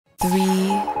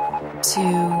Three,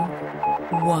 two,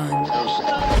 one.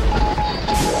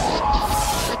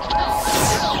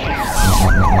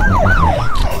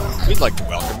 We'd like to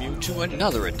welcome you to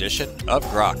another edition of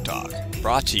Grok Talk,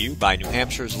 brought to you by New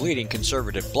Hampshire's leading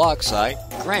conservative blog site,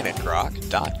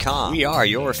 GraniteGrok.com. We are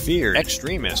your feared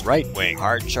extremist, right-wing,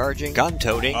 hard-charging,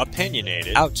 gun-toting,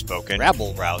 opinionated, outspoken,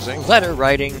 rabble-rousing,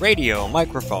 letter-writing, radio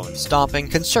microphone stomping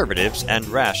conservatives and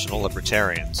rational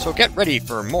libertarians. So get ready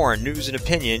for more news and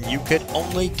opinion you could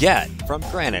only get from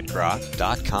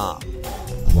GraniteGrok.com.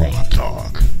 Grok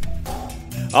Talk.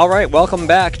 All right, welcome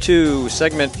back to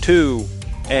segment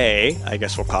 2A, I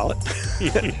guess we'll call it.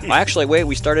 Well, actually,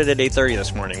 we started at 8:30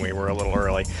 this morning. We were a little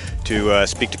early to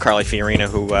speak to Carly Fiorina,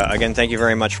 who, again, thank you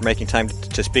very much for making time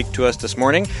to speak to us this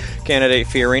morning. Candidate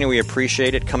Fiorina, we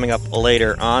appreciate it. Coming up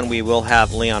later on, we will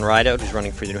have Leon Rideout, who's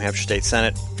running for the New Hampshire State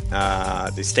Senate,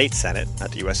 the State Senate, not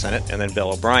the U.S. Senate, and then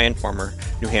Bill O'Brien, former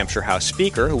New Hampshire House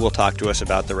Speaker, who will talk to us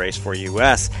about the race for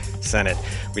U.S. Senate.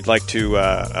 We'd like to,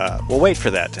 we'll wait for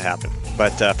that to happen.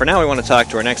 But for now, we want to talk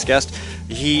to our next guest.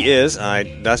 He is, I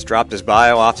just dropped his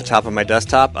bio off the top of my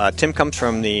desktop. Tim comes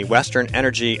from the Western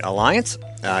Energy Alliance.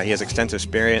 He has extensive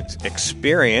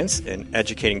experience in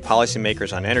educating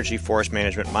policymakers on energy, forest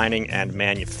management, mining, and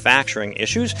manufacturing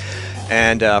issues.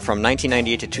 And from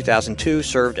 1998 to 2002,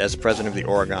 served as president of the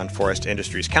Oregon Forest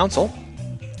Industries Council.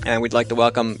 And we'd like to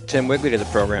welcome Tim Wigley to the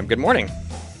program. Good morning.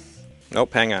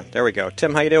 Nope, hang on. There we go.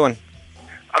 Tim, how you doing?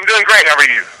 I'm doing great. How are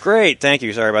you? Great, thank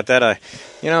you. Sorry about that.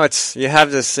 You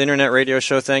have this internet radio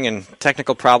show thing, and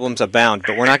technical problems abound.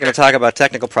 But we're not going to talk about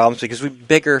technical problems because we've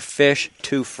bigger fish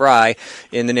to fry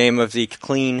in the name of the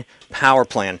Clean Power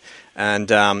Plan. And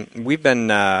we've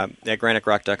been at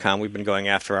GraniteGrok.com. We've been going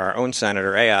after our own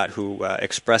Senator Ayotte, who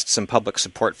expressed some public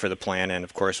support for the plan, and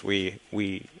of course we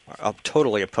are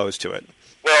totally opposed to it.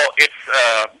 Well, it's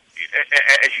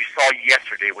as you saw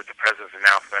yesterday with the president's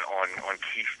announcement on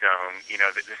Keystone.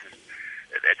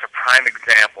 It's a prime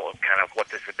example of kind of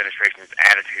what this administration's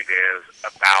attitude is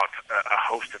about a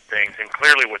host of things, and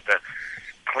clearly with the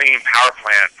Clean Power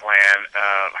Plant plan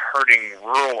hurting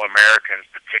rural Americans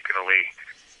particularly.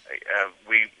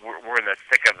 We're in the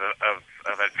thick of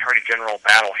an Attorney General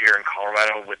battle here in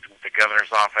Colorado with the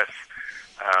governor's office.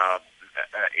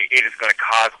 It is going to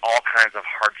cause all kinds of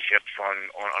hardships on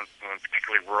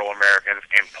particularly rural Americans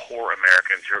and poor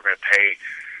Americans who are going to pay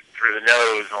through the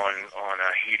nose on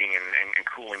heating and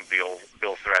cooling bills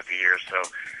throughout the year. So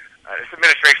this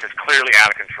administration is clearly out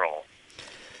of control.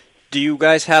 Do you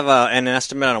guys have an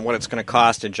estimate on what it's going to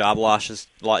cost in job losses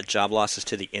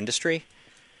to the industry?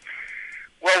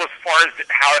 Well, as far as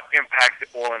how it impacts the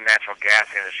oil and natural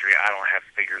gas industry, I don't have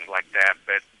figures like that.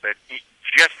 But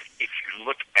just if you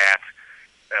look at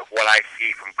what I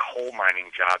see from coal mining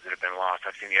jobs that have been lost,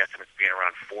 I've seen the estimates being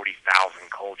around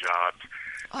 40,000 coal jobs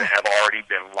that have already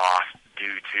been lost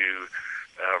due to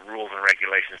rules and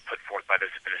regulations put forth by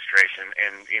this administration.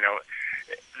 And,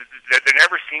 there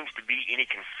never seems to be any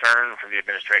concern from the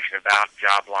administration about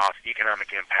job loss,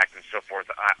 economic impact, and so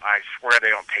forth. I swear they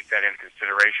don't take that into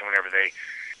consideration whenever they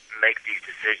make these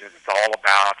decisions. It's all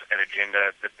about an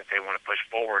agenda that they want to push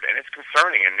forward, and it's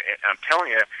concerning. And I'm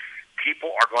telling you,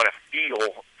 people are going to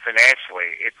feel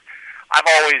financially.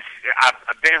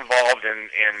 I've been involved in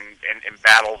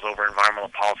battles over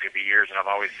environmental policy over the years, and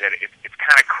I've always said it's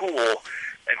kind of cool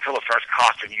until it starts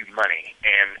costing you money.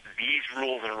 And these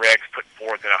rules and regs put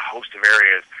forth in a host of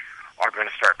areas are going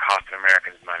to start costing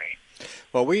Americans money.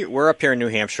 Well, we're up here in New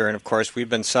Hampshire, and of course we've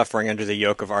been suffering under the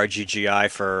yoke of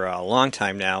RGGI for a long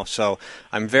time now, so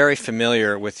I'm very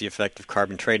familiar with the effect of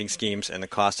carbon trading schemes and the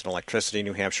cost of electricity.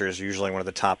 New Hampshire is usually one of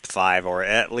the top 5, or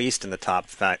at least in the top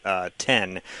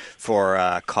 10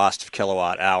 for cost of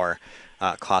kilowatt hour,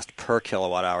 cost per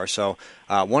kilowatt hour. So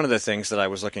one of the things that I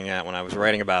was looking at when I was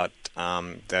writing about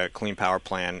the Clean Power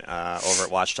Plan over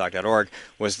at watchdog.org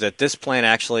was that this plan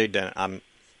actually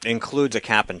includes a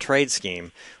cap and trade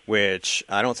scheme, which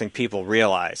I don't think people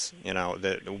realize,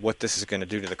 what this is going to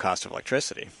do to the cost of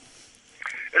electricity.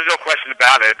 There's no question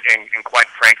about it, and quite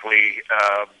frankly,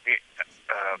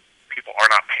 people are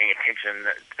not paying attention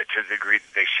to the degree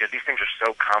that they should. These things are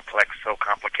so complex, so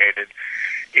complicated.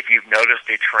 If you've noticed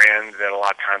a trend that a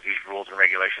lot of times these rules and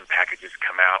regulation packages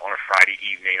come out on a Friday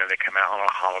evening, or they come out on a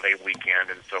holiday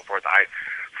weekend and so forth, I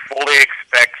fully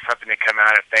expect something to come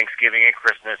out at Thanksgiving and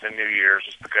Christmas and New Year's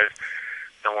just because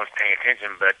no one's paying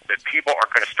attention. But people are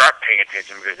going to start paying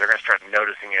attention because they're going to start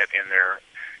noticing it in their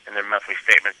monthly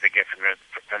statements they get from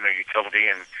their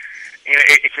utility. And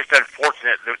it's just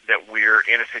unfortunate that we're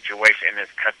in a situation in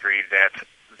this country that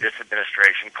this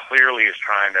administration clearly is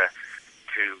trying to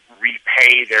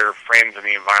repay their friends in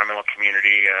the environmental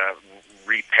community,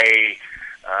 repay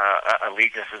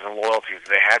allegiances and loyalties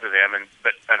they have to them.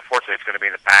 But unfortunately, it's going to be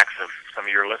in the backs of some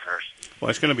of your listeners. Well,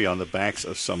 it's going to be on the backs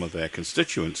of some of their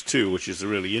constituents, too, which is the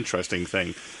really interesting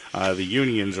thing. The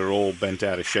unions are all bent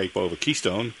out of shape over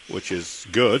Keystone, which is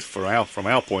good from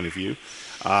our point of view.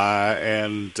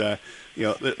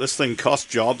 This thing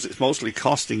costs jobs. It's mostly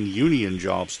costing union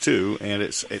jobs, too, and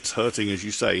it's hurting, as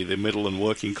you say, the middle and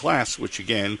working class, which,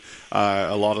 again,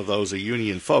 a lot of those are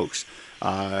union folks.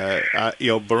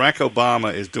 Barack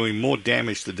Obama is doing more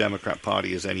damage to the Democrat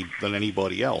Party than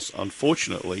anybody else.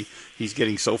 Unfortunately, he's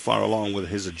getting so far along with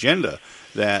his agenda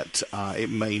that it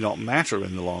may not matter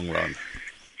in the long run.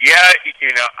 Yeah,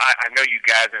 I know you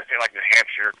guys in a state like New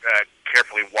Hampshire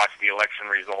carefully watched the election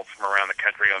results from around the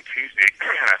country on Tuesday,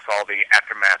 and I saw the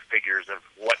aftermath figures of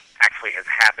what actually has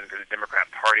happened to the Democrat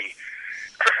Party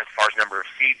as far as number of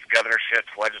seats, governorships,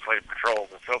 legislative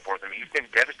controls, and so forth. I mean, he's been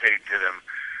devastating to them.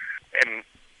 And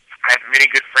I have many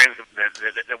good friends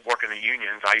that work in the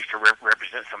unions. I used to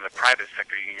represent some of the private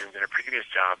sector unions in a previous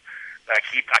job. But I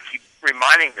keep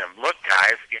reminding them, look,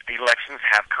 guys, if the elections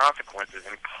have consequences,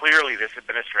 and clearly this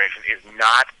administration is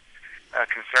not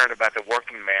concerned about the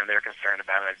working man, they're concerned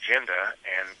about an agenda.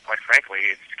 And quite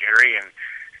frankly, it's scary, and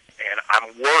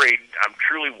I'm worried. I'm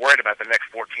truly worried about the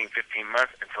next 14, 15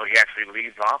 months until he actually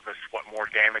leaves office, what more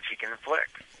damage he can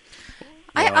inflict.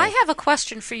 I have a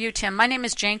question for you, Tim. My name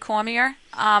is Jane Cormier,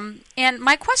 and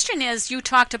my question is, you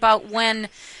talked about when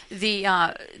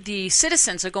the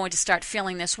citizens are going to start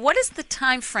feeling this. What is the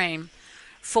time frame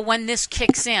for when this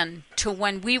kicks in to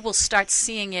when we will start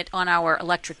seeing it on our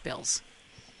electric bills?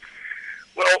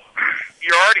 Well,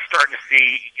 you're already starting to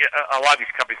see a lot of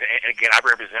these companies, and again, I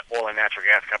represent oil and natural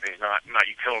gas companies, not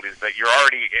utilities, but you're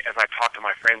already, as I talk to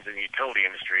my friends in the utility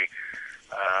industry,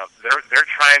 they're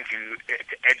trying to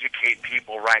educate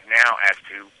people right now as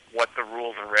to what the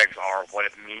rules and regs are, what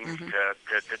it means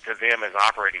to them as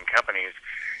operating companies,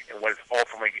 and what it's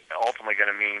ultimately going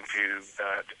to mean to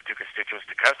constituents,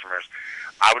 to customers.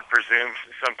 I would presume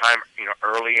sometime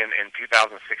early in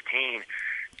 2016,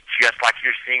 just like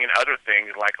you're seeing in other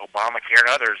things like Obamacare and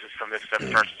others, some of this stuff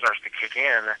starts to kick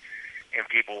in, and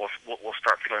people will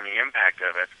start feeling the impact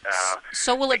of it.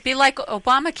 So will it be like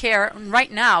Obamacare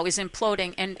right now is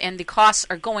imploding and the costs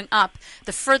are going up?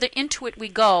 The further into it we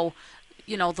go,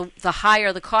 the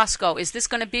higher the costs go. Is this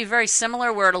going to be very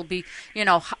similar where it'll be,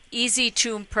 easy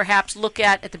to perhaps look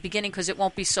at the beginning because it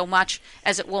won't be so much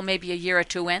as it will maybe a year or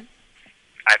two in?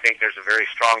 I think there's a very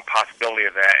strong possibility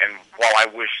of that. And while I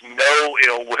wish no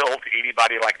ill will to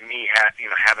anybody like me,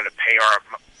 having to pay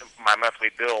my monthly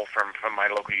bill from my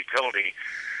local utility,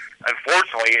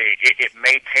 unfortunately, it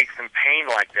may take some pain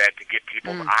like that to get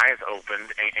people's eyes opened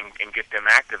and get them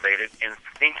activated and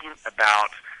thinking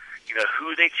about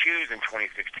who they choose in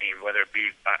 2016, whether it be,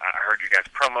 I heard you guys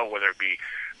promo, whether it be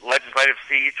legislative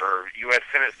seats or U.S.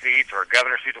 Senate seats or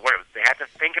governor seats or whatever. They have to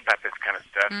think about this kind of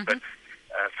stuff, but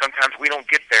sometimes we don't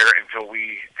get there until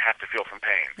we have to feel some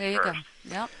pain. There you first.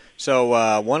 go. Yep.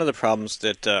 So one of the problems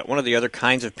one of the other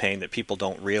kinds of pain that people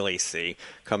don't really see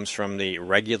comes from the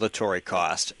regulatory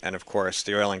cost. And, of course,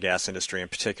 the oil and gas industry in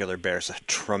particular bears a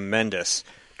tremendous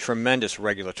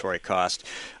regulatory cost.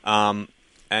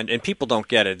 And people don't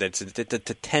get it. It's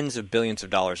to tens of billions of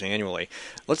dollars annually.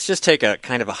 Let's just take a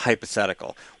kind of a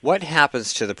hypothetical. What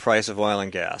happens to the price of oil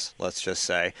and gas, let's just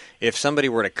say, if somebody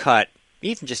were to cut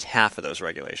even just half of those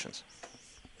regulations?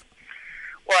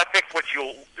 Well, I think there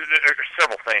are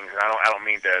several things. And I don't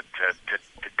mean to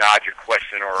dodge your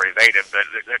question or evade it, but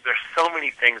there's so many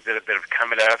things that have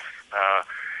come at us.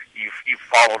 You've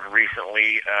followed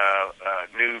recently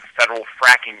new federal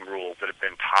fracking rules that have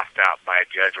been tossed out by a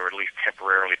judge, or at least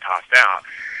temporarily tossed out.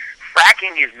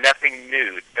 Fracking is nothing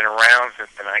new. It's been around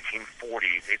since the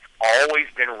 1940s. It's always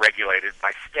been regulated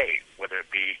by state, whether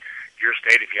it be your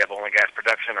state if you have oil and gas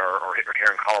production, or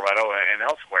here in Colorado and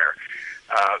elsewhere.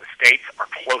 States are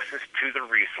closest to the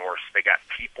resource. They got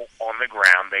people on the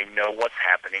ground. They know what's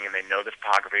happening, and they know the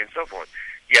topography and so forth.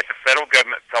 Yet the federal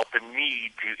government felt the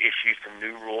need to issue some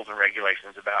new rules and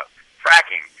regulations about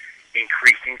fracking,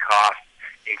 increasing costs,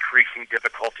 increasing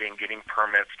difficulty in getting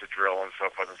permits to drill, and so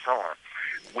forth and so on.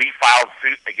 We filed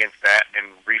suit against that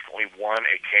and recently won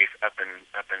a case up in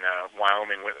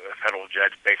Wyoming with a federal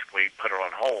judge basically put it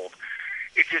on hold.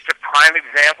 It's just a prime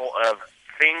example of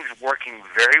things working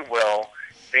very well,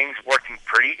 things working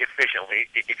pretty efficiently,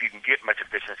 if you can get much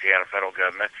efficiency out of federal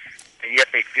government, and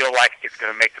yet they feel like it's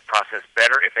going to make the process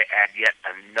better if they add yet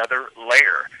another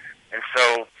layer. And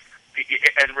so,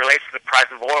 as it relates to the price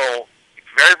of oil, it's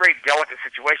a very, very delicate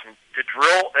situation. To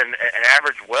drill an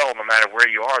average well, no matter where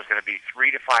you are, is going to be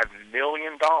 $3 to $5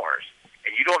 million.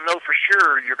 And you don't know for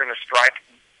sure you're going to strike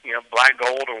black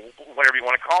gold or whatever you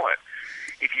want to call it.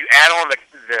 If you add on the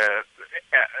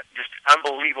just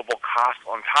unbelievable cost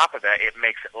on top of that, it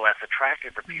makes it less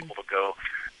attractive for people to go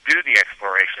do the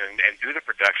exploration and do the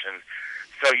production.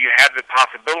 So you have the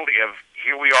possibility of,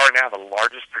 here we are now, the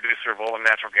largest producer of oil and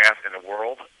natural gas in the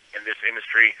world in this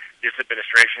industry. This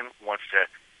administration wants to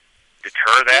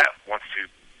deter that, wants to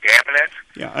dampen it.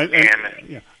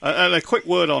 And a quick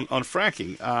word on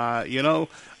fracking.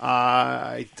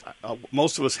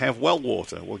 Most of us have well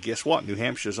water. Well, guess what? New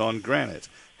Hampshire's on granite.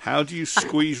 How do you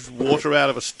squeeze water out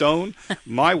of a stone?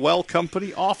 My well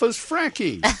company offers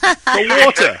fracking for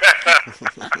water.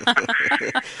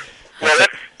 Well,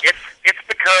 it's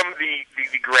become the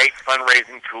great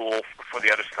fundraising tool for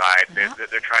the other side.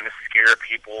 They're trying to scare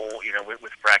people,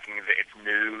 with fracking. It's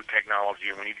new technology,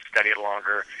 and we need to study it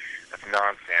longer. That's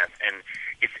nonsense. And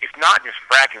it's not just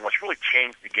fracking. What's really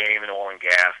changed the game in oil and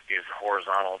gas is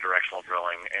horizontal directional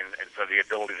drilling, and so the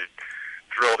ability to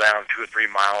drill down 2 or 3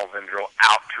 miles and drill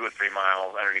out 2 or 3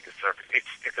 miles underneath the surface.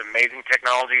 It's amazing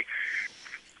technology.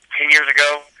 10 years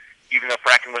ago, even though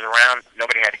fracking was around,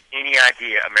 nobody had any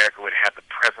idea America would have the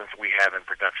presence we have in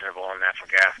production of oil and natural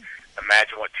gas.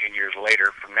 Imagine what 10 years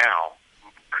later from now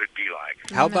could be like.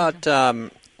 How about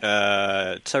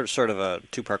sort of a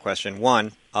two-part question?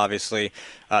 One, obviously,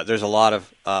 there's a lot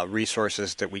of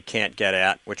resources that we can't get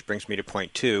at, which brings me to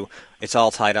point 2. It's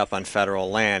all tied up on federal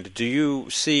land. Do you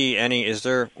see any,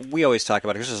 we always talk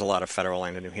about it, because there's a lot of federal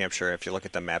land in New Hampshire. If you look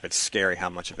at the map, it's scary how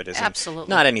much of it is. Absolutely.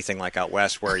 Not anything like out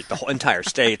west where the whole entire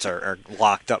states are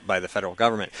locked up by the federal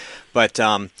government. But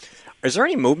is there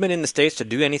any movement in the states to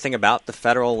do anything about the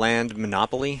federal land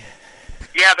monopoly?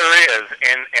 Yeah, there is,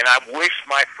 and I wish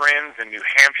my friends in New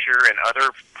Hampshire and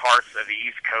other parts of the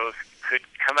East Coast could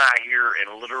come out here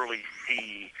and literally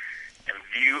see and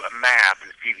view a map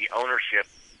and see the ownership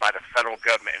by the federal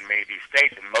government in many of these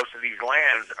states. And most of these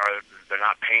lands they're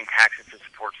not paying taxes to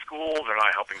support schools, they're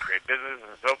not helping create businesses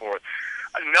and so forth.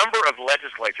 A number of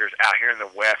legislatures out here in the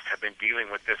West have been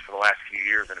dealing with this for the last few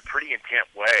years in a pretty intent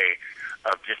way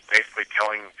of just basically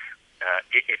telling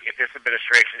if this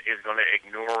administration is going to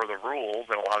ignore the rules,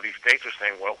 and a lot of these states are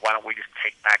saying, well, why don't we just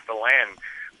take back the land?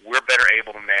 We're better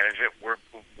able to manage it. We're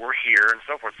here and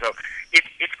so forth. So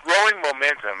it's growing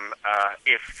momentum.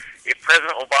 If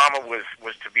President Obama was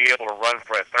to be able to run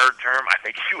for a third term, I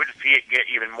think you would see it get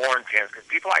even more intense, because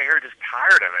people out here are just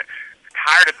tired of it.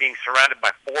 Tired of being surrounded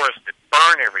by forests that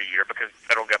burn every year because the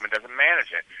federal government doesn't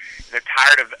manage it. They're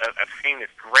tired of seeing this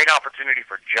great opportunity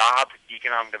for jobs,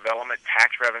 economic development,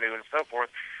 tax revenue, and so forth,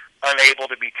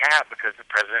 unable to be tapped because the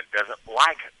president doesn't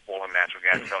like oil and natural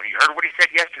gas. So you heard what he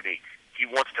said yesterday. He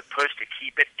wants to push to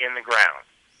keep it in the ground.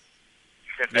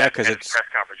 He said that because at it's his press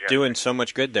conference yesterday. doing so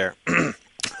much good there.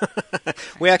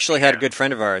 We actually had a good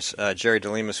friend of ours, Jerry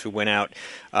DeLemus, who went out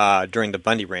during the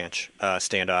Bundy Ranch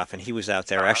standoff, and he was out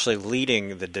there actually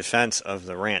leading the defense of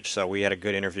the ranch. So we had a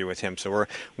good interview with him. So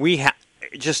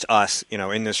just us,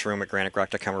 in this room at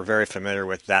GraniteGrock.com, we're very familiar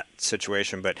with that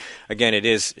situation. But again, it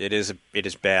is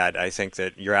bad. I think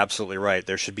that you're absolutely right.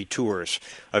 There should be tours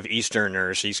of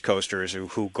Easterners, East Coasters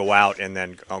who go out and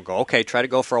then go, okay, try to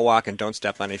go for a walk and don't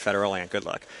step on any federal land. Good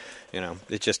luck.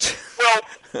 It just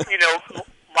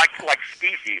like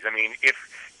species. I mean, if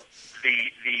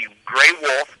the gray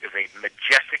wolf is a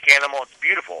majestic animal, it's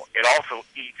beautiful. It also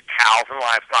eats cows and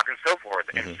livestock and so forth.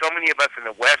 Mm-hmm. And so many of us in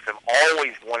the West have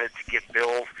always wanted to get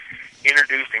bills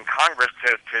introduced in Congress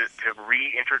to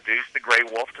reintroduce the gray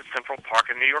wolf to Central Park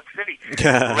in New York City.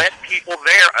 Let people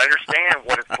there understand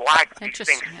what it's like. These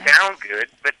things sound good,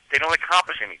 but they don't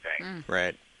accomplish anything.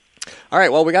 Right. All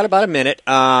right, well, we got about a minute.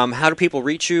 How do people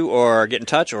reach you or get in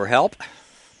touch or help?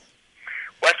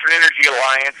 Western Energy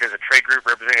Alliance is a trade group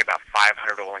representing about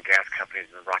 500 oil and gas companies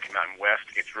in the Rocky Mountain West.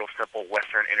 It's real simple,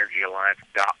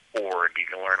 westernenergyalliance.org. You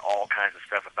can learn all kinds of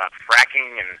stuff about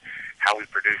fracking and how we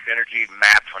produce energy,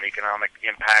 maps on economic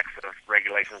impacts of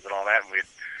regulations and all that. And we'd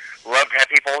love to have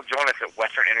people join us at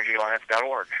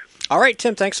westernenergyalliance.org. All right,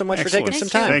 Tim, thanks so much for taking some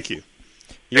time. Thank you.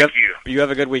 Thank you. You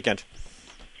have a good weekend.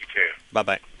 You too.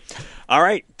 Bye-bye. All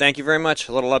right, thank you very much.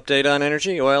 A little update on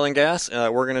energy, oil and gas.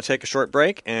 We're going to take a short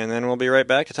break, and then we'll be right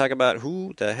back to talk about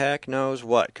who the heck knows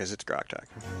what, because it's Grok Talk.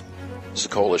 This is a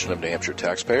coalition of New Hampshire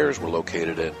taxpayers. We're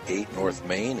located at 8 North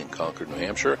Main in Concord, New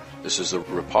Hampshire. This is a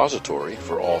repository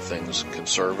for all things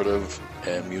conservative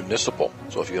and municipal.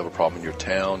 So if you have a problem in your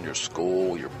town, your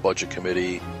school, your budget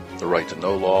committee, the right to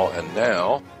know law, and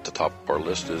now at the top of our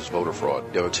list is voter fraud.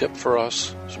 You have a tip for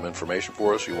us, some information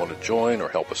for us, you want to join or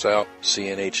help us out,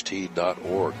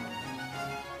 cnht.org.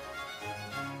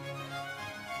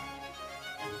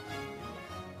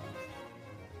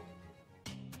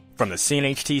 From the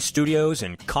CNHT studios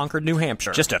in Concord, New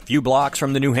Hampshire, just a few blocks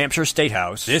from the New Hampshire State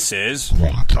House, this is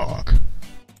Rock Talk.